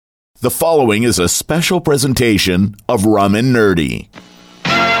The following is a special presentation of Rum and Nerdy.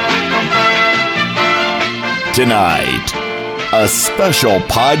 Tonight, a special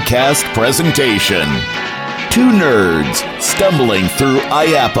podcast presentation. Two nerds stumbling through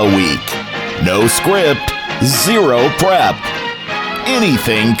IAPA week. No script, zero prep.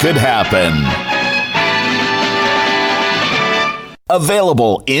 Anything could happen.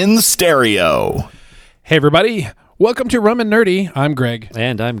 Available in stereo. Hey everybody, welcome to Rum and Nerdy. I'm Greg.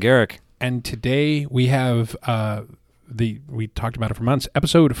 And I'm Garrick. And today we have, we talked about it for months,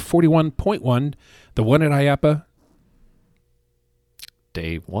 episode 41.1, the one at IAPA.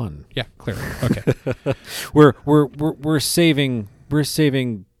 Day one. Yeah, clearly. Okay. We're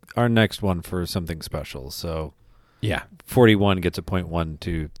saving our next one for something special. So Yeah. 41 gets a 1,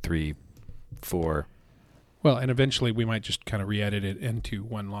 2, 3, 4. Well, and eventually we might just kind of re-edit it into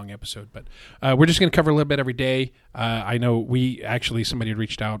one long episode. But we're just going to cover a little bit every day. I know somebody had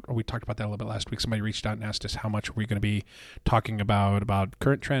reached out, or we talked about that a little bit last week. Somebody reached out and asked us how much we're going to be talking about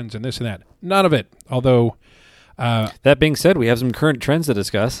current trends and this and that. None of it, although... that being said, we have some current trends to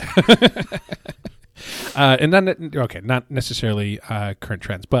discuss. And not necessarily current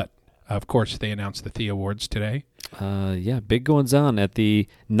trends, but of course they announced the THE Awards today. Big goings on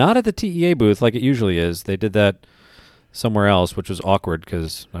not at the TEA booth like it usually is. They did that somewhere else, which was awkward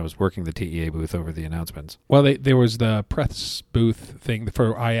because I was working the TEA booth over the announcements. Well, there was the press booth thing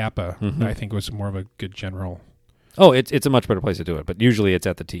for IAPA. Mm-hmm. I think was more of a good general. Oh, it's a much better place to do it, but usually it's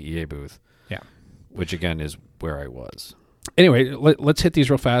at the TEA booth. Yeah. Which again is where I was. Anyway, let's hit these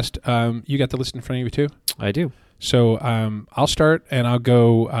real fast. You got the list in front of you too? I do. So I'll start and I'll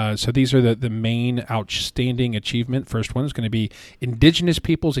go. So these are the main outstanding achievement. First one is going to be Indigenous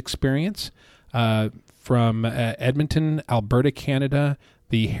Peoples Experience from Edmonton, Alberta, Canada,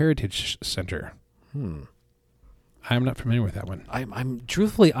 the Heritage Center. I'm not familiar with that one. I'm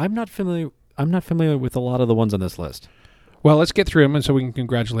not familiar with a lot of the ones on this list. Well, let's get through them and so we can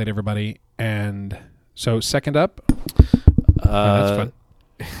congratulate everybody. And so second up, that's fun.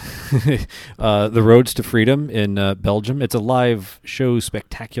 The Roads to Freedom in Belgium. It's a live show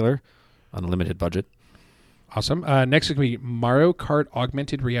spectacular on a limited budget. Awesome. Next is going to be Mario Kart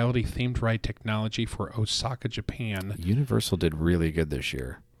augmented reality themed ride technology for Osaka, Japan. Universal did really good this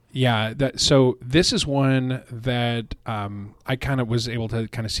year. Yeah. So this is one that I kind of was able to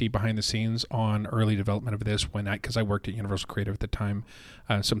kind of see behind the scenes on early development of this because I worked at Universal Creative at the time.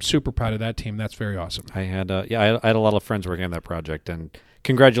 So I'm super proud of that team. That's very awesome. I had I had a lot of friends working on that project, and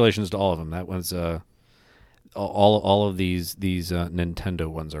congratulations to all of them. That was all of these Nintendo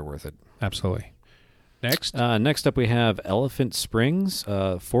ones are worth it. Absolutely. Next up we have Elephant Springs,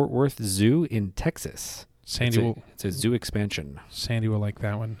 Fort Worth Zoo in Texas. It's a zoo expansion. Sandy will like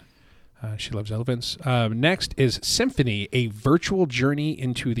that one. She loves elephants. Next is Symphony, a virtual journey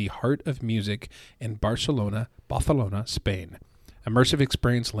into the heart of music in Barcelona, Spain. Immersive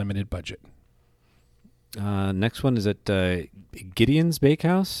experience, limited budget. Next one is at Gideon's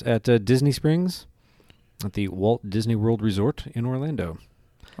Bakehouse at Disney Springs at the Walt Disney World Resort in Orlando.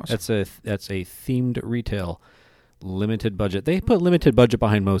 Awesome. That's a themed retail, limited budget. They put limited budget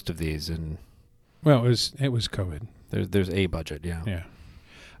behind most of these, and well, it was COVID. There's a budget, yeah.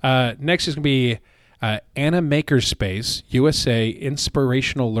 Yeah. Next is going to be Anna Makerspace USA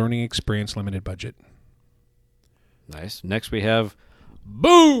Inspirational Learning Experience, limited budget. Nice. Next we have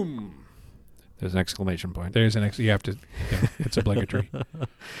Boom! There's an exclamation point. There's an you have to, it's obligatory.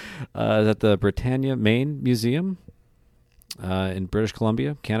 At the Britannia Maine Museum in British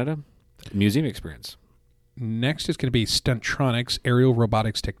Columbia, Canada. Museum experience. Next is going to be Stuntronics Aerial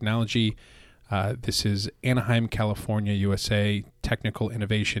Robotics Technology. This is Anaheim, California, USA, Technical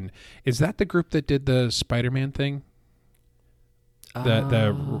Innovation. Is that the group that did the Spider-Man thing?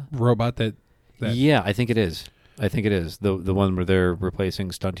 The robot that... Yeah, I think it is. The one where they're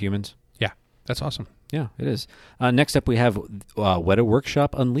replacing stunt humans. Yeah, that's awesome. Yeah, it is. Next up we have Weta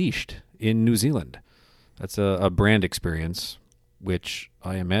Workshop Unleashed in New Zealand. That's a brand experience, which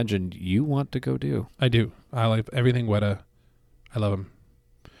I imagine you want to go do. I do. I like everything Weta. I love them.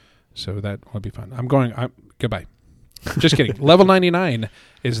 So that will be fun. Goodbye. Just kidding. Level 99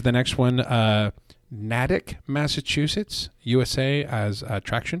 is the next one. Natick, Massachusetts, USA as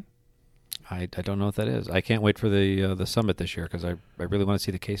attraction. I don't know what that is. I can't wait for the summit this year because I really want to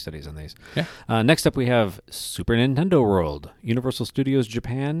see the case studies on these. Yeah. Next up we have Super Nintendo World, Universal Studios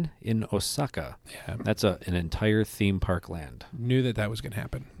Japan in Osaka. Yeah. That's an entire theme park land. Knew that was going to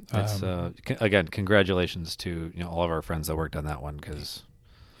happen. That's again, congratulations to all of our friends that worked on that one because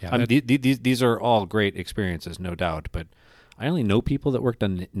these are all great experiences, no doubt. But I only know people that worked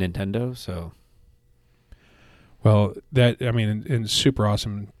on Nintendo, so. Well, and super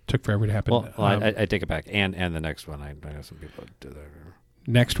awesome. Took forever to happen. Well, I take it back. And the next one, I know some people do that.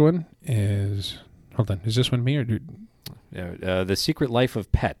 Next one is, hold on, is this one me or Yeah, The Secret Life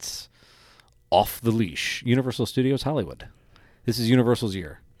of Pets, Off the Leash, Universal Studios Hollywood. This is Universal's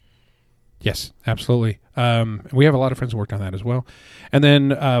year. Yes, absolutely. We have a lot of friends who worked on that as well. And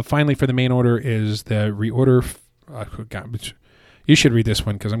then finally for the main order is the reorder. You should read this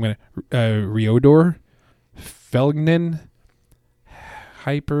one because I'm going to Reodor Felgnen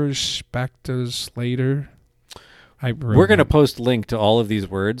Hyperspectus later. We're going to post link to all of these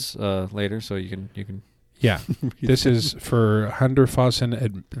words later, so you can. Yeah, this is for Hunderfossen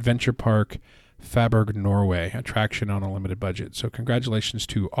Adventure Park, Fabberg, Norway, attraction on a limited budget. So congratulations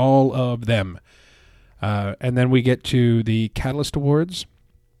to all of them. And then we get to the Catalyst Awards.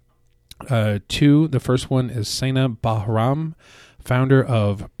 Two. The first one is Sena Bahram, founder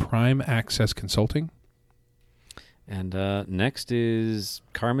of Prime Access Consulting. And next is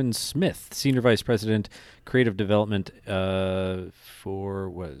Carmen Smith, Senior Vice President, Creative Development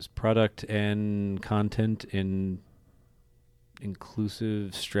for Product and Content in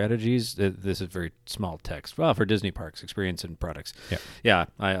Inclusive Strategies. This is very small text. Well, for Disney Parks, Experience and Products. Yeah,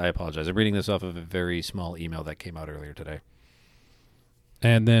 I apologize. I'm reading this off of a very small email that came out earlier today.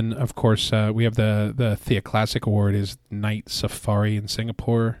 And then, of course, we have the Thea Classic Award is Night Safari in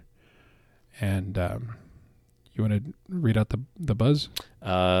Singapore. And you want to read out the buzz?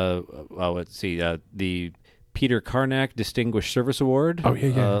 Well, let's see. The Peter Karnak Distinguished Service Award. Oh,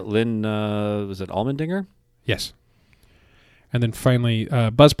 yeah. Lynn, was it Almendinger? Yes. And then finally,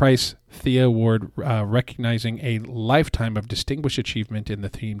 Buzz Price Thea Award, recognizing a lifetime of distinguished achievement in the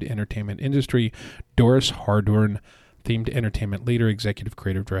themed entertainment industry. Doris Hardorn, themed entertainment leader, executive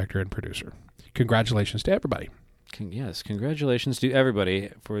creative director, and producer. Congratulations to everybody. Yes, congratulations to everybody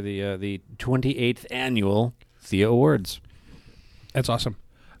for the 28th annual Thea Awards. That's awesome.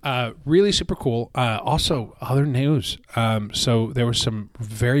 Really super cool. Also, other news. So there were some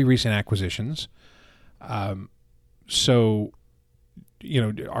very recent acquisitions. So,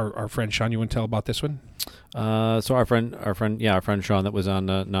 our friend Sean, you want to tell about this one? So our friend Sean that was on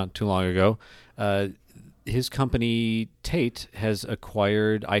not too long ago, his company Tate has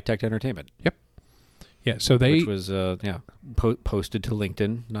acquired iTech Entertainment. Yep. Yeah. So which was posted to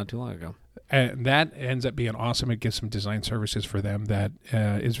LinkedIn not too long ago. And that ends up being awesome. It gives some design services for them that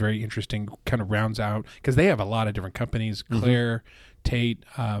is very interesting, kind of rounds out, because they have a lot of different companies. Claire, Tate,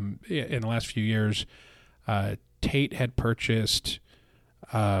 in the last few years, Tate had purchased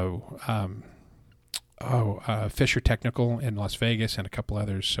Fisher Technical in Las Vegas and a couple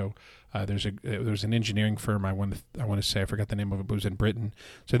others. So there's an engineering firm I want to say, I forgot the name of it, but it was in Britain.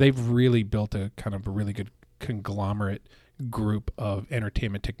 So they've really built a kind of a really good conglomerate group of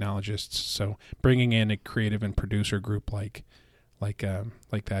entertainment technologists. So bringing in a creative and producer group like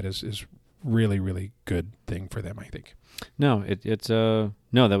that is really, really good thing for them, I think. No,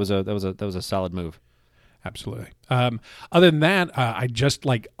 that was a solid move. Absolutely. Other than that, I just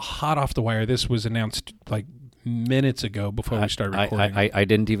hot off the wire. This was announced minutes ago before we started recording. I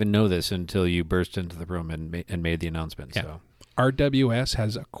didn't even know this until you burst into the room and made the announcement. Yeah. So RWS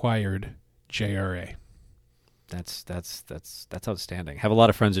has acquired JRA. That's outstanding. Have a lot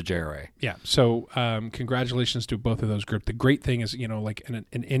of friends at JRA. Yeah. So congratulations to both of those groups. The great thing is, an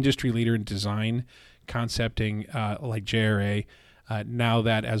industry leader in design, concepting like JRA, now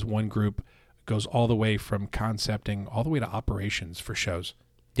that as one group goes all the way from concepting all the way to operations for shows.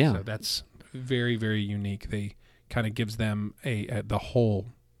 Yeah. So that's very, very unique. They kind of gives them the whole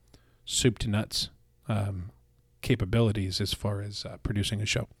soup to nuts capabilities as far as producing a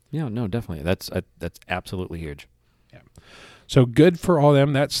show. Yeah, no, definitely. That's absolutely huge. Yeah. So good for all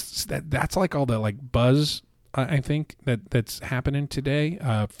them. That's like all the buzz, I think that's happening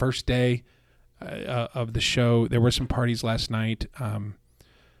today. First day of the show. There were some parties last night.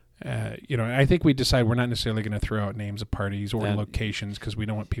 I think we decided we're not necessarily going to throw out names of parties or locations because we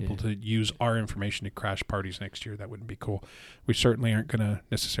don't want people to use our information to crash parties next year. That wouldn't be cool. We certainly aren't going to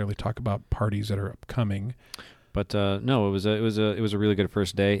necessarily talk about parties that are upcoming. But no, it was a really good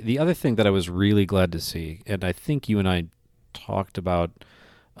first day. The other thing that I was really glad to see, and I think you and I talked about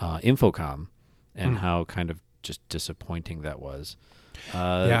Infocom and how kind of just disappointing that was.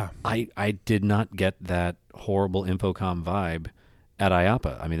 I did not get that horrible Infocom vibe at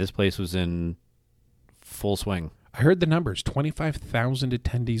IAAPA. I mean, this place was in full swing. I heard the numbers: 25,000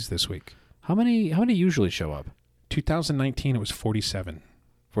 attendees this week. How many usually show up? 2019, it was 47.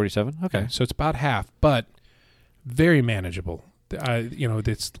 47? Okay, so it's about half, but very manageable.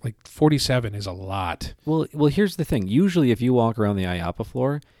 It's 47 is a lot. Well, here's the thing. Usually, if you walk around the IAAPA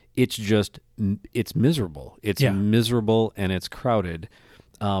floor, it's just it's miserable. It's miserable and it's crowded.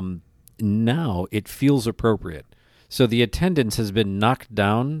 Now it feels appropriate. So the attendance has been knocked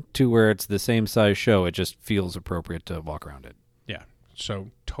down to where it's the same size show. It just feels appropriate to walk around it. Yeah.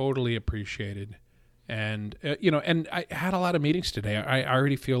 So totally appreciated. And, and I had a lot of meetings today. I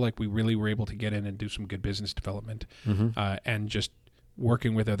already feel like we really were able to get in and do some good business development and just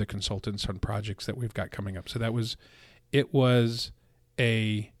working with other consultants on projects that we've got coming up. So it was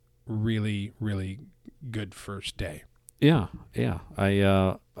a really, really good first day. Yeah.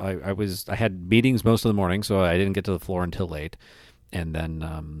 I had meetings most of the morning, so I didn't get to the floor until late, and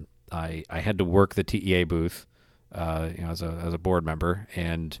then I had to work the TEA booth, as a board member,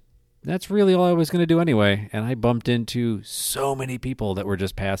 and that's really all I was going to do anyway. And I bumped into so many people that were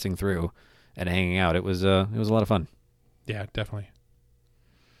just passing through and hanging out. It was a lot of fun. Yeah, definitely.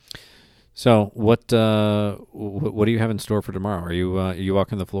 So what do you have in store for tomorrow? Are you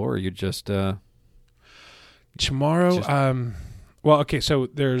walking the floor, or are you just tomorrow? So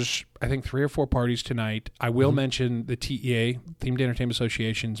there's I think 3 or 4 parties tonight. I will mention the TEA, Themed Entertainment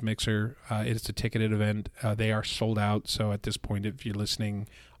Association's mixer. It's a ticketed event. They are sold out. So at this point, if you're listening,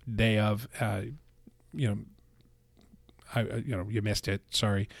 day of, you missed it.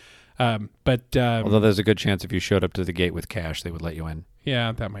 Sorry, but although there's a good chance if you showed up to the gate with cash, they would let you in.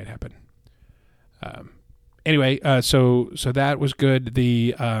 Yeah, that might happen. Anyway, so that was good.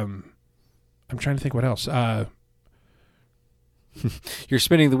 The I'm trying to think what else. You're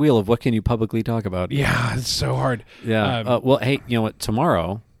spinning the wheel of what can you publicly talk about. Yeah, it's so hard. Yeah. Well, hey, you know what?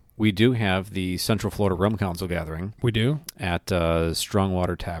 Tomorrow we do have the Central Florida Rum Council gathering. We do at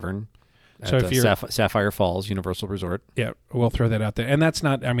Strongwater Tavern. So if you're Sapphire Falls Universal Resort. Yeah, we'll throw that out there. And that's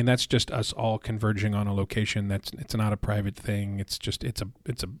not. I mean, that's just us all converging on a location. It's not a private thing. It's just it's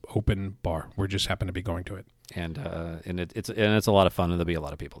a open bar. We just happen to be going to it. And it's a lot of fun, and there'll be a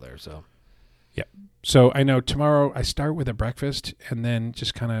lot of people there. So. Yeah. So I know tomorrow I start with a breakfast and then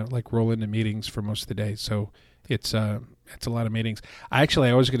just kind of like roll into meetings for most of the day. So it's a lot of meetings. I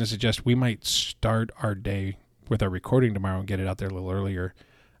was going to suggest we might start our day with our recording tomorrow and get it out there a little earlier,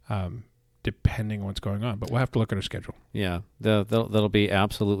 depending on what's going on. But we'll have to look at our schedule. Yeah, that'll be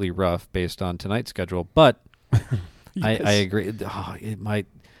absolutely rough based on tonight's schedule. But yes. I agree.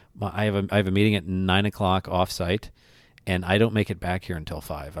 I have a meeting at 9:00 offsite, and I don't make it back here until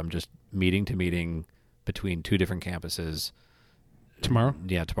 5. I'm just meeting to meeting between 2 different campuses. Tomorrow?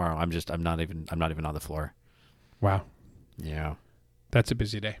 Yeah, tomorrow. I'm not even on the floor. Wow. Yeah. That's a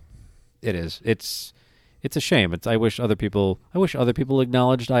busy day. It is. It's a shame. I wish other people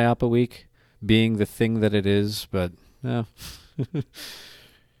acknowledged IAPA Week being the thing that it is, but no.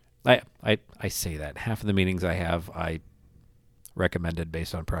 I say that. Half of the meetings I have I recommended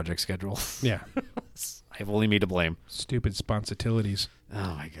based on project schedule. Yeah. I have only me to blame. Stupid sponsitilities.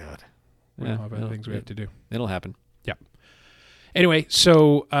 Oh my God. We all have other things we have to do. It'll happen. Yeah. Anyway,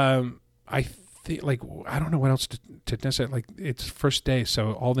 so I think I don't know what else to necessarily it's first day,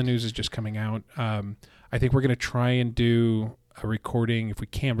 so all the news is just coming out. I think we're going to try and do a recording if we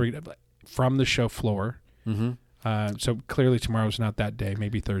can bring it from the show floor. Mm-hmm. So clearly tomorrow's not that day.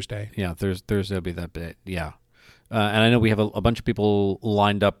 Maybe Thursday. Yeah, Thursday will be that day. Yeah. And I know we have a bunch of people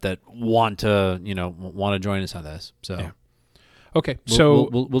lined up that want to join us on this. So. Yeah. Okay,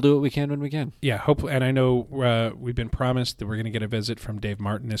 we'll do what we can when we can. Yeah, hopefully, and I know we've been promised that we're going to get a visit from Dave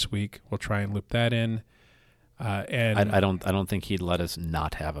Martin this week. We'll try and loop that in. And I don't think he'd let us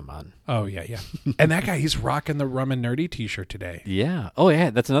not have him on. Oh yeah. And that guy, he's rocking the Rum and Nerdy T-shirt today. Yeah. Oh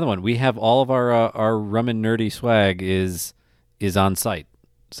yeah, that's another one. We have all of our Rum and Nerdy swag is on site.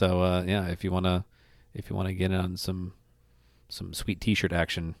 So yeah, if you wanna get on some sweet T-shirt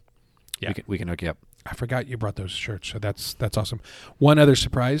action, yeah, we can hook you up. I forgot you brought those shirts, so that's awesome. One other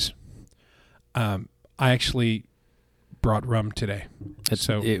surprise, I actually brought rum today.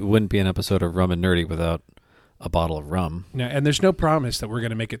 So it wouldn't be an episode of Rum and Nerdy without a bottle of rum. No, and there's no promise that we're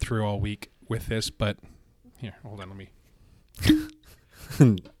going to make it through all week with this, but here, hold on, let me.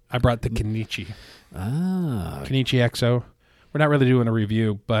 I brought the Kenichi. Kenichi XO. We're not really doing a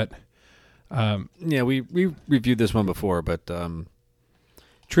review, but yeah, we reviewed this one before, but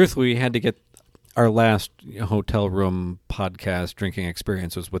truthfully, we had to get our last hotel room podcast drinking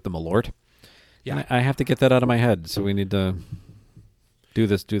experience was with the Malort. Yeah, and I have to get that out of my head, so we need to do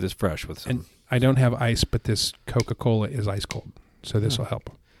this fresh with some. And I don't have ice, but this Coca-Cola is ice cold, so this will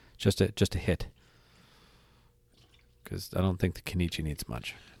help. Just a hit, because I don't think the Kenichi needs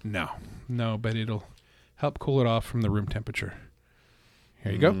much. No, but it'll help cool it off from the room temperature.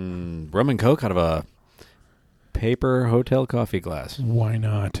 Here you go. Rum and Coke out of a paper hotel coffee glass. Why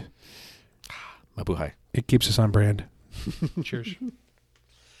not? Mabuhay. It keeps us on brand. Cheers.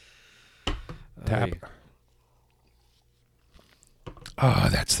 Tap. Oh,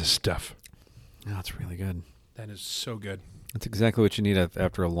 that's the stuff. Oh, that's really good. That is so good. That's exactly what you need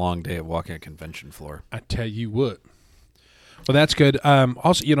after a long day of walking a convention floor. I tell you what. Well, that's good.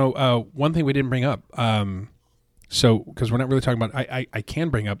 Also, one thing we didn't bring up. So, because we're not really talking about, I can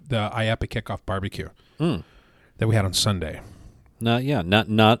bring up the IAPA kickoff barbecue that we had on Sunday. Not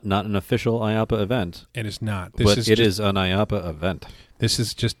an official IAPA event. It is not. It is an IAPA event. This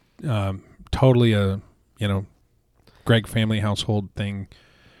is just totally a Greg family household thing.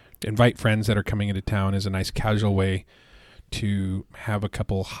 Invite friends that are coming into town is a nice casual way to have a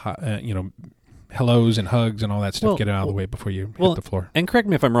couple, hellos and hugs and all that stuff. Get it out of the way before you hit the floor. And correct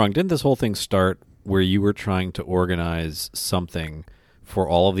me if I'm wrong. Didn't this whole thing start where you were trying to organize something for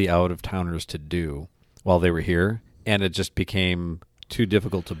all of the out-of-towners to do while they were here, and it just became too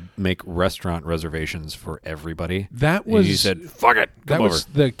difficult to make restaurant reservations for everybody? That was... And you said, fuck it, come over. That was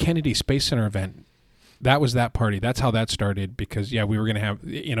the Kennedy Space Center event. That was that party. That's how that started because, we were going to have,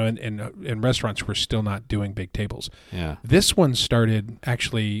 and restaurants were still not doing big tables. Yeah. This one started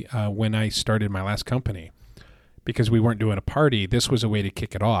actually when I started my last company because we weren't doing a party. This was a way to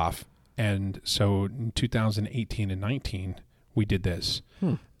kick it off. And so in 2018 and 19, we did this.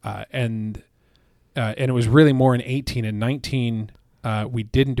 And it was really more in 18 and 19. We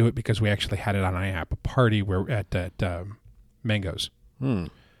didn't do it because we actually had it on IAPA party where at Mango's.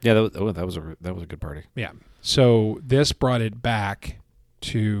 Yeah, that was a good party. Yeah. So this brought it back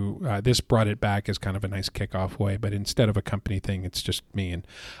to as kind of a nice kickoff way, but instead of a company thing, it's just me, and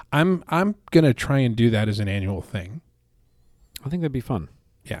I'm gonna try and do that as an annual thing. I think that'd be fun.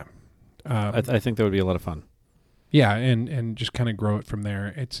 Yeah. I think that would be a lot of fun. Yeah, and just kind of grow it from there.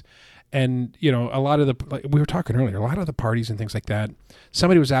 And a lot of we were talking earlier, a lot of the parties and things like that.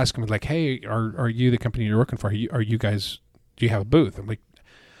 Somebody was asking me like, "Hey, are you the company you're working for? Are you guys? Do you have a booth?" I'm like,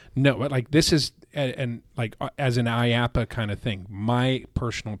 "No." But like this is and like as an IAPA kind of thing. My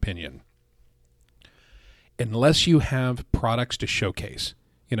personal opinion, unless you have products to showcase,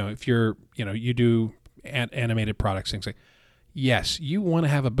 if you're you do animated products, things like. Yes, you want to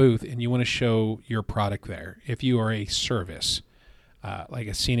have a booth and you want to show your product there. If you are a service, like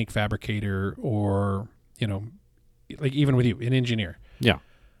a scenic fabricator or, like even with you, an engineer. Yeah.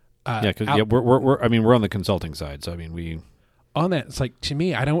 Because we're on the consulting side. So, we... On that, it's like, to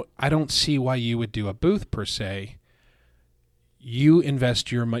me, I don't see why you would do a booth per se. You invest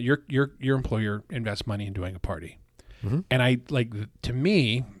your employer invests money in doing a party. Mm-hmm. And to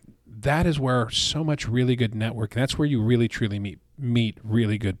me... that is where so much really good networking. That's where you really truly meet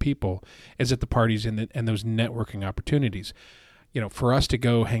really good people is at the parties and those networking opportunities. For us to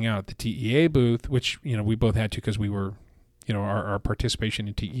go hang out at the TEA booth, which we both had to because we were, our participation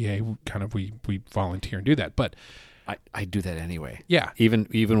in TEA kind of we volunteer and do that. But I do that anyway. Yeah, even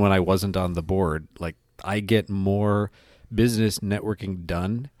when I wasn't on the board, like I get more business networking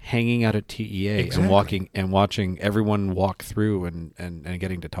done hanging out at TEA exactly. and watching everyone walk through and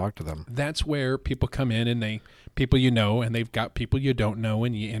getting to talk to them. That's where people come in and people and they've got people you don't know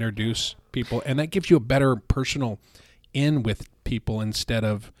and you introduce people and that gives you a better personal in with people instead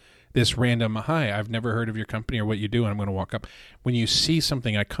of this random, hi, I've never heard of your company or what you do and I'm going to walk up. When you see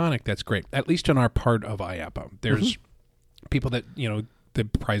something iconic, that's great. At least in our part of IAPA, there's people that, the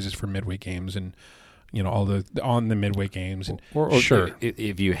prizes for Midway Games and all on the Midway Games and or sure,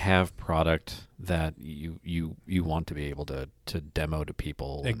 if you have product that you want to be able to demo to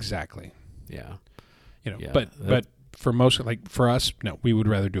people. Exactly. Yeah. But for most, like for us, no, we would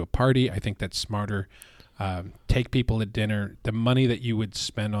rather do a party. I think that's smarter. Take people to dinner. The money that you would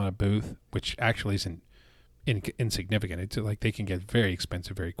spend on a booth, which actually isn't insignificant. It's like they can get very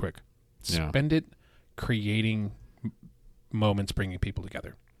expensive very quick. Spend it creating moments, bringing people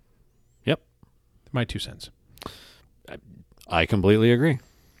together. Yep. My 2 cents. I completely agree.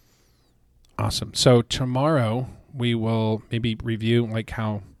 Awesome. So tomorrow we will maybe review like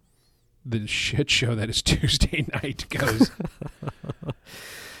how the shit show that is Tuesday night goes.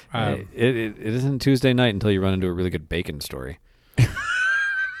 It isn't Tuesday night until you run into a really good bacon story.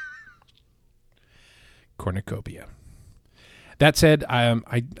 Cornucopia. That said,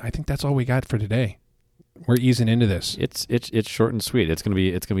 I think that's all we got for today. We're easing into this. It's short and sweet. It's gonna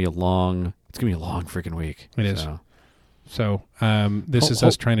be a long freaking week. It is. So this is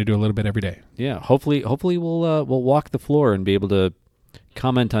us trying to do a little bit every day. Yeah. Hopefully we'll walk the floor and be able to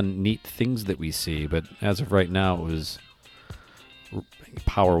comment on neat things that we see. But as of right now, it was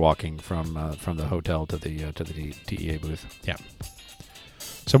power walking from the hotel to the TEA booth. Yeah.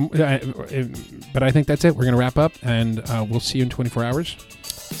 So, but I think that's it. We're going to wrap up, and we'll see you in 24 hours.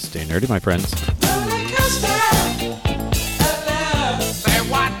 Stay nerdy, my friends.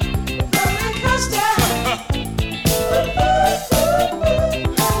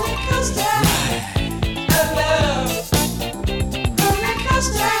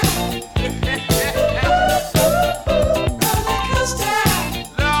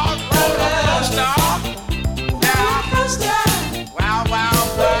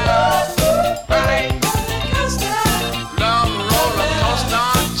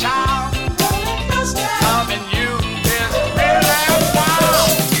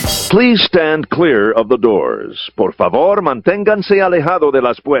 Please stand clear of the doors. Por favor, manténganse alejado de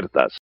las puertas.